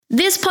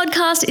This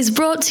podcast is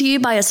brought to you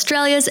by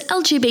Australia's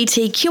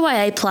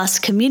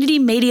LGBTQIA+ community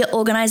media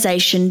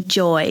organisation,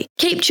 Joy.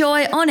 Keep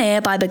Joy on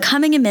air by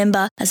becoming a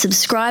member, a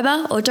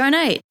subscriber, or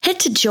donate. Head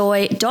to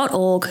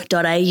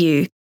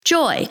joy.org.au.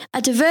 Joy,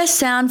 a diverse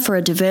sound for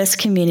a diverse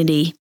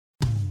community.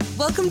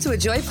 Welcome to a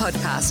Joy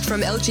podcast from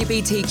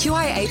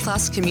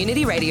LGBTQIA+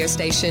 community radio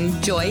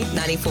station, Joy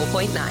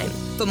 94.9.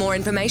 For more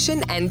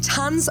information and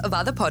tons of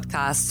other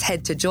podcasts,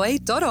 head to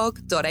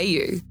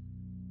joy.org.au.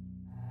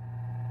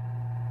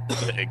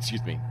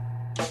 Excuse me.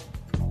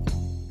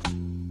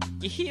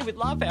 You're here with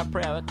Laugh Out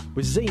Proud.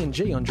 With Z and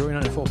G on Joy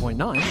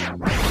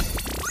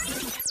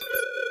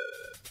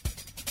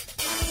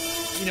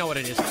 94.9. You know what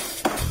it is.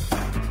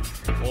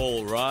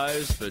 All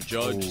rise for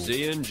Judge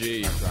Z and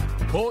G.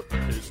 Court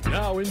is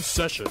now in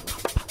session.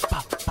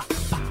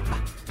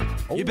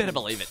 You better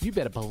believe it. You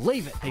better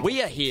believe it, people.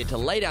 We are here to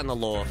lay down the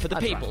law for the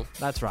That's people. Right.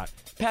 That's right.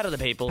 Proud of the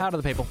people. Proud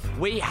of the people.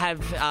 We have,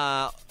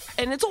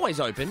 and it's always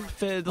open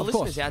for the Of listeners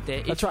course. out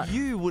there. That's If right.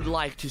 you would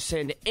like to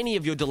send any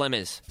of your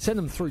dilemmas, Send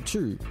them through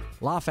to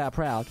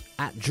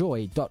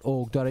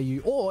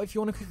laughoutproud@joy.org.au, or if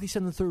you want to quickly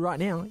send them through right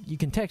now, you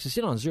can text us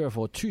in on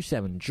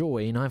 0427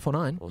 Joy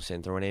 949. or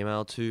send through an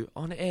email to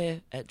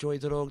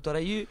onair@joy.org.au.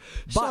 But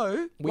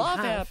So, we Laugh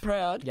have- Out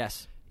Proud.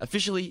 Yes.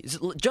 Officially,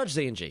 Judge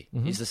Z and G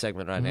is the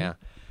segment right now.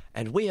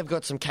 And we have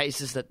got some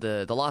cases that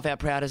the Laugh Out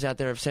Prouders out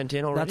there have sent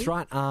in already. That's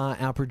right.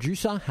 Our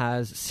producer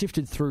has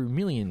sifted through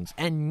millions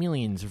and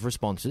millions of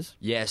responses.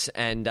 Yes,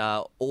 and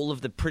all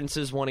of the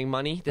princes wanting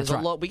money. There's That's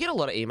right. a lot. We get a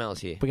lot of emails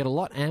here. We get a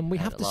lot, and we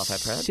have to Laugh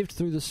Out Proud. sift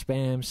through the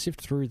spam,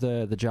 sift through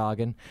the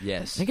jargon,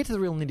 Yes. and get to the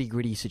real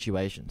nitty-gritty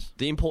situations.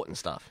 The important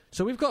stuff.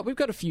 So we've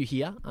got a few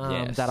here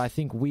Yes. that I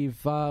think we've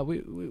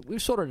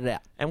sorted it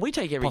out. And we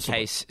take every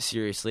Possibly. case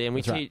seriously, and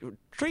we That's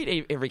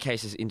treat every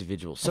case as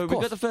individual. So Of we've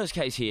course. got the first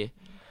case here,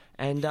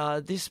 and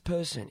this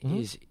person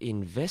is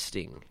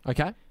investing,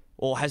 Okay.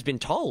 or has been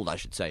told, I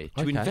should say,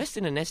 to Okay. invest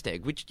in a nest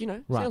egg, which,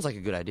 Right. sounds like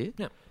a good idea.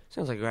 Yeah.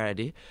 Sounds like a great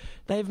idea.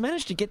 They've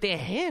managed to get their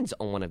hands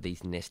on one of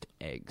these nest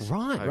eggs.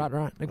 Right.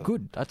 So-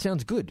 Good. That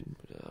sounds good.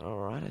 All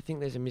right, I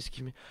think there's a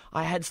miscommunication.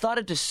 I had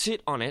started to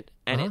sit on it,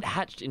 and it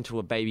hatched into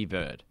a baby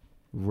bird.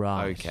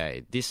 Right.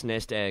 Okay, this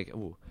nest egg.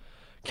 Ooh.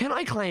 Can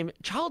I claim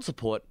child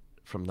support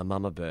from the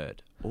mama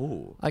bird?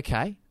 Ooh.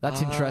 Okay.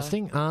 That's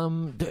interesting.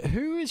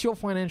 Who is your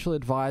financial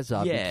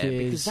advisor? Yeah,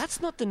 because that's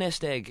not the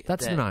nest egg.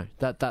 that's that- no.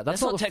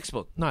 That's not the-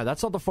 textbook. No,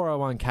 that's not the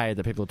 401k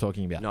that people are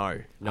talking about. No,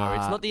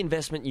 it's not the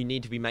investment you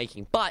need to be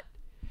making. But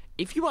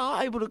if you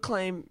are able to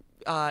claim,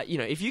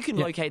 if you can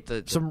locate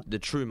the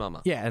true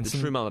mama, Yeah, and the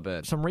true mama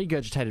bird, some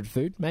regurgitated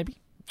food, maybe.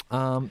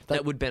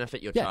 that would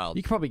benefit your Yeah, child.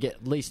 you could probably get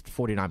at least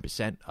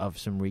 49% of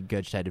some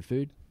regurgitated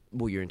food.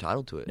 Well, you're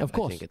entitled to it. Of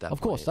course, I think, at that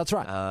of course, point. that's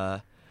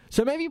right.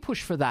 So maybe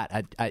push for that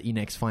at your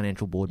next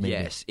financial board meeting.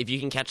 Yes, if you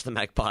can catch the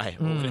magpie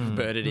or whatever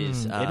bird it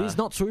is. It is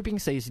not swooping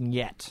season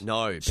yet.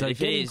 No, but So if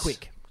get it in is,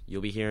 quick.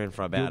 you'll be hearing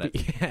about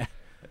it. Yeah.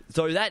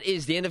 So that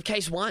is the end of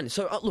case one.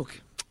 So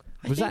look,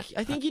 I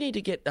think you need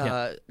to get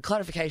Yeah.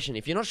 clarification.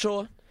 If you're not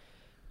sure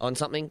on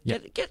something, Yeah.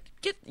 get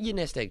your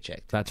nest egg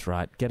checked. That's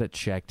right. Get it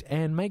checked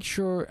and make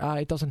sure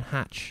it doesn't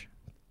hatch,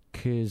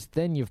 because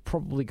then you've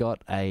probably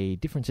got a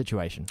different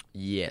situation.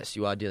 Yes,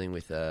 you are dealing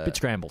with Bit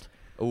scrambled.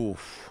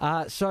 Oof.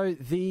 So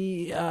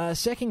the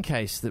second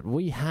case that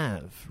we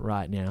have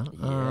right now,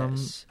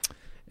 Yes,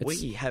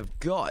 we have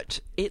got.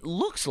 It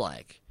looks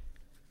like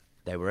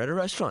they were at a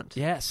restaurant.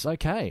 yes,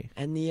 okay.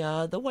 And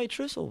the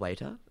waitress or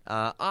waiter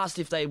asked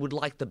if they would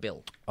like the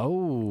bill.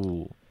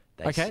 Oh,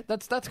 They okay.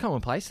 That's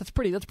commonplace. That's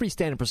pretty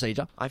standard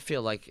procedure. I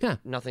feel like Yeah.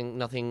 nothing.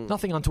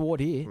 Nothing untoward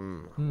here.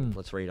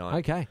 Let's read on.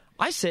 Okay.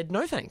 I said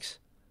no thanks,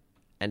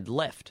 and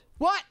left.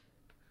 What?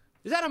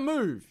 Is that a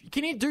move?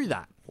 Can you do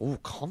that? Oh,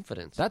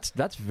 confidence.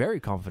 That's very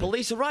confident.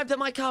 Police arrived at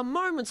my car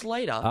moments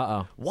later.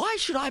 Uh-oh. Why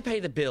should I pay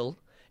the bill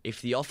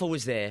if the offer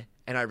was there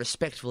and I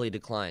respectfully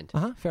declined?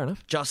 Fair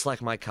enough. Just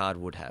like my card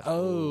would have.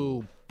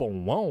 Oh,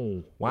 boom,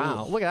 whoa.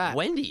 Wow. Ooh, Look at that.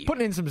 Wendy.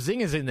 Putting in some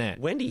zingers in there.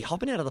 Wendy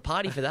hopping out of the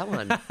party for that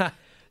one.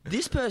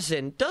 This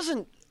person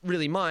doesn't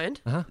really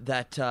mind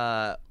that.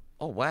 Oh,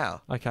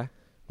 wow. Okay.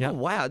 Yeah. Oh,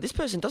 wow. This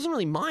person doesn't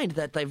really mind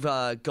that they've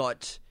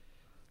got.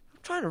 I'm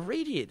trying to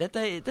read here that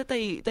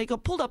they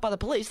got pulled up by the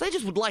police. They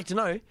just would like to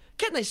know,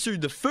 can they sue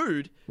the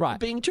food Right. for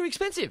being too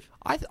expensive?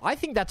 I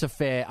think that's a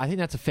fair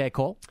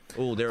call.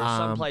 Oh, there are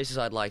some places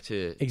I'd like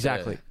to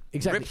Exactly.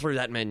 rip through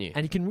that menu.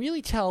 And you can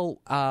really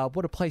tell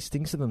what a place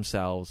thinks of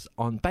themselves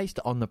based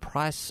on the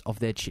price of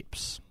their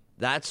chips.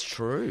 That's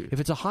true. If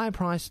it's a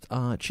high-priced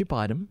chip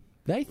item,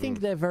 they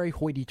think they're very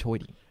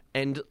hoity-toity.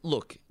 And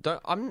look,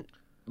 I'm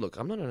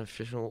not an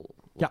official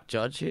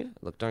judge here.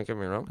 Look, don't get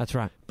me wrong. That's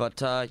right.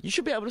 But you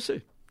should be able to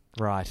sue.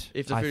 Right.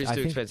 If the food is too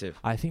think- expensive.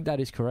 I think that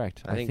is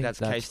correct. I think that's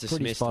case pretty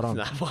dismissed spot on on.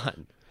 that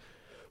one.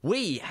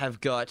 We have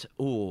got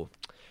and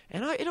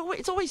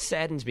it's always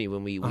saddens me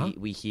when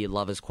we hear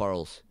lovers'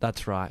 quarrels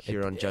That's right.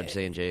 here on Judge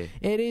Z&G.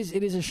 It is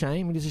a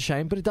shame. It is a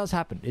shame, but it does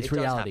happen. It's It does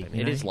reality. happen.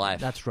 you It know? is life.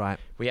 That's right.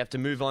 We have to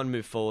move on,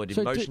 move forward, So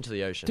emotion to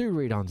the ocean. Do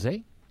read on,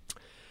 Z.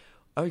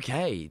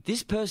 Okay,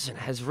 this person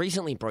has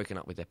recently broken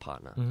up with their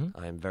partner.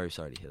 I am very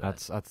sorry to hear that.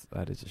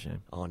 That is a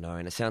shame. Oh, no,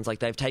 and it sounds like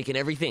they've taken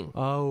everything.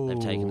 Oh. They've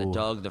taken the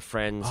dog, the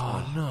friends.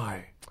 Oh,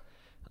 no.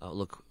 Oh,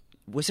 look,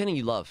 we're sending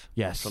you love.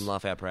 Yes. From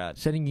Laugh Out Proud.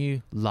 Sending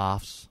you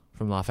laughs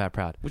from Laugh Out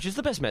Proud. Which is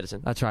the best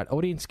medicine. That's right.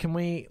 Audience, can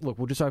we... Look,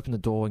 we'll just open the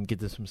door and give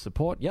them some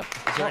support. Yep.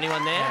 Is there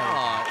anyone there?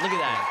 Oh, look at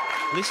that.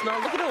 Listener,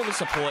 look at all the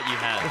support you The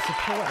have.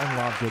 support and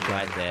love you're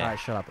Right getting. there. All right,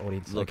 shut up,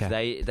 audience. Look,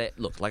 okay. they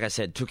look, like I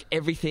said, took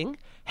everything.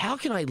 How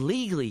can I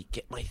legally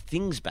get my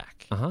things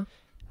back? Uh-huh.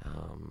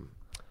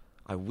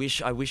 I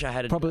wish I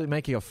had a... Probably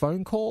making a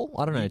phone call.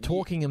 I don't know.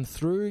 Talking them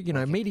through,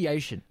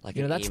 mediation. like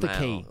You know, an that's the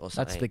key. email or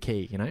That's something. the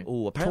key,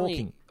 Oh, apparently,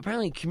 Talking.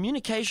 apparently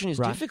communication is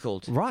Right.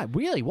 difficult. Right,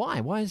 really?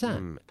 Why? Why is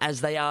that?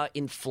 As they are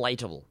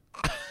inflatable.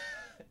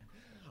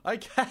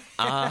 Okay.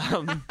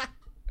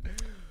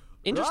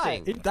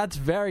 Interesting. Right. That's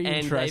very And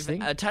interesting.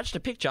 they've attached a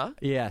picture.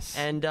 Yes.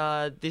 And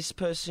this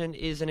person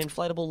is an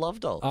inflatable love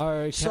doll.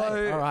 Okay. So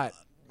all right.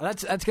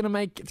 That's gonna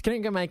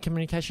make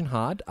communication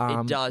hard.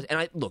 it does.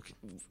 And look,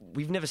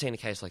 we've never seen a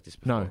case like this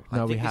before. No, I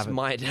think we this haven't.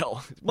 might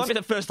be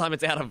the first time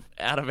it's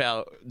out of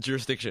our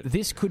jurisdiction.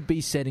 This could be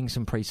setting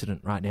some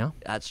precedent right now.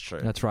 That's true.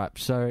 That's right.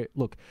 So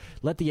look,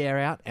 let the air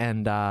out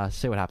and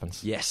see what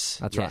happens. Yes,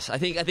 That's yes. right. I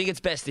think it's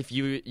best if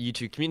you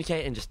two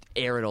communicate and just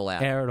air it all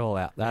out. Air it all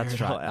out. That's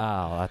it all right.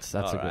 out. Oh, that's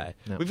All a right.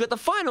 good. No. We've got the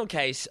final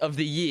case of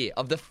the year,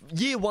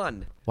 year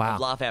one Wow. of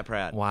Laugh Out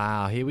Proud.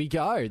 Wow, here we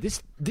go.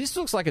 This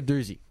looks like a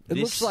doozy. It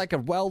This- looks like a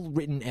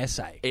well-written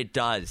essay. It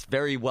does.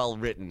 Very well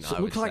written. So I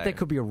it looks would like say. there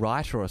could be a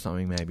writer or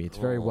something. Maybe it's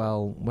very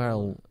well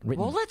written.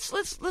 Well, let's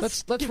let's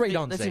read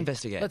on. Let's Zee.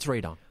 investigate. Let's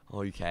read on.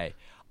 Okay.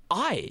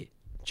 I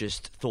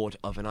just thought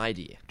of an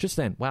idea. Just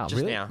then. Wow, Just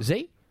really? now.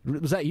 Z?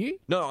 Was that you?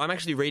 No, I'm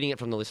actually reading it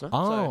from the listener.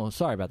 Oh, So,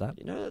 sorry about that.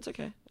 that's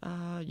okay.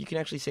 You can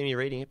actually see me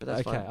reading it, but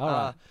that's Okay, fine. all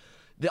right.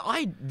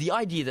 The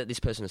idea that this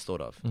person has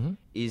thought of Mm-hmm.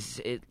 is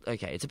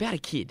it's about a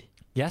kid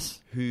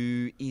Yes.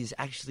 who is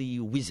actually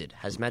a wizard,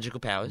 has magical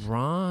powers,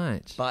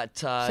 Right. but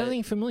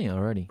Something familiar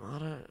already. I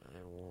don't.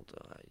 Well,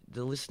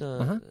 the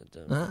listener,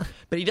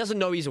 but he doesn't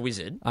know he's a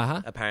wizard.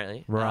 Uh-huh.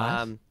 Apparently,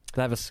 Right.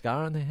 They have a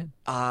scar on their head.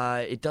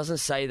 It doesn't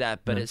say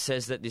that, but it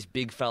says that this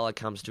big fella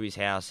comes to his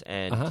house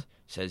and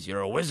says,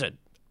 "You're a wizard."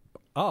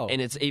 Oh.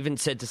 And it's even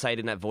said to say it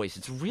in that voice.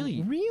 It's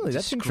really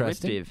That's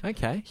interesting. descriptive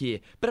Okay. here.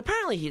 But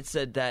apparently it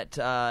said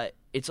that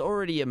it's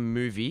already a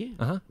movie,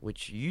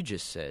 which you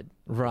just said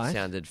Right.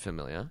 sounded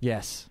familiar.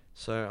 Yes.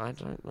 So I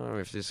don't know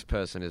if this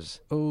person is...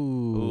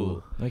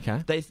 Ooh.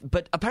 Okay.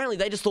 But apparently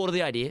they just thought of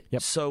the idea.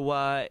 Yep.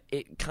 So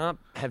it can't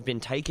have been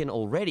taken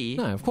already.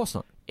 No, of course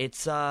not. It's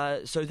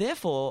so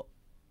therefore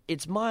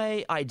it's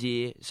my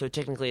idea. So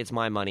technically it's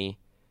my money.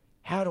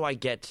 How do I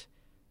get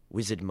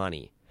wizard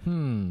money?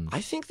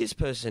 I think this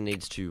person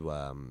needs to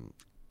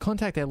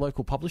Contact their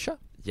local publisher,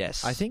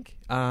 yes, I think.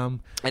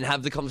 and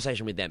have the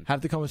conversation with them.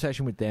 Have the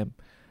conversation with them.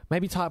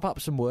 Maybe type up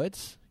some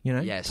words,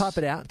 Yes. Type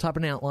it out. Type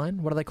an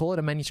outline. What do they call it?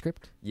 A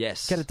manuscript?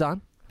 Yes, Get it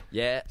done.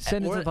 Yeah,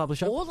 Send it to the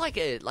publisher. or like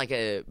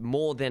a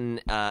more than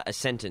a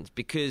sentence,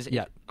 because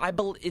Yeah.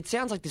 it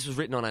sounds like this was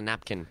written on a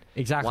napkin.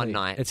 Exactly. One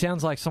night. It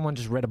sounds like someone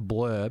just read a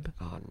blurb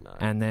Oh no.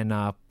 and then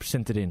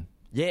sent it in.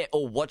 Yeah,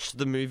 or watched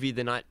the movie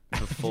the night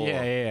before.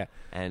 Yeah.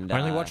 And I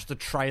only watched the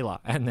trailer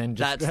and then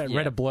just That's-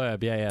 read yeah. a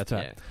blurb. Yeah, that's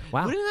right. Yeah.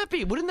 Wow.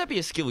 Wouldn't that be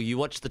a skill? You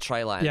watch the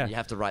trailer and Yeah. you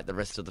have to write the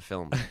rest of the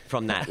film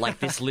from that, like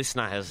this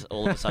listener has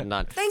all of a sudden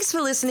done. Thanks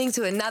for listening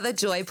to another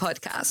Joy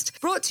podcast,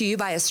 brought to you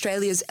by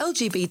Australia's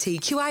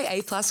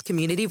LGBTQIA+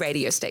 community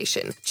radio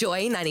station,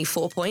 Joy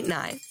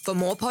 94.9. For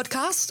more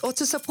podcasts or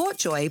to support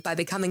Joy by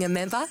becoming a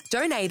member,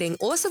 donating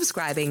or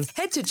subscribing,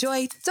 head to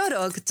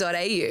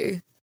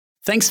joy.org.au.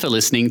 Thanks for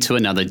listening to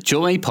another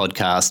Joy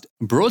podcast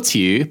brought to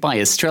you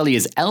by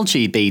Australia's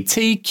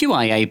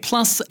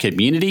LGBTQIA+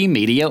 community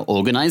media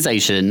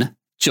organisation,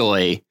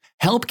 Joy.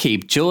 Help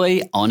keep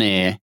Joy on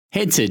air.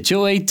 Head to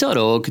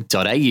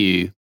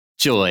joy.org.au.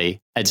 Joy,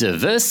 a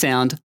diverse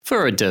sound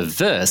for a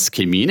diverse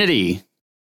community.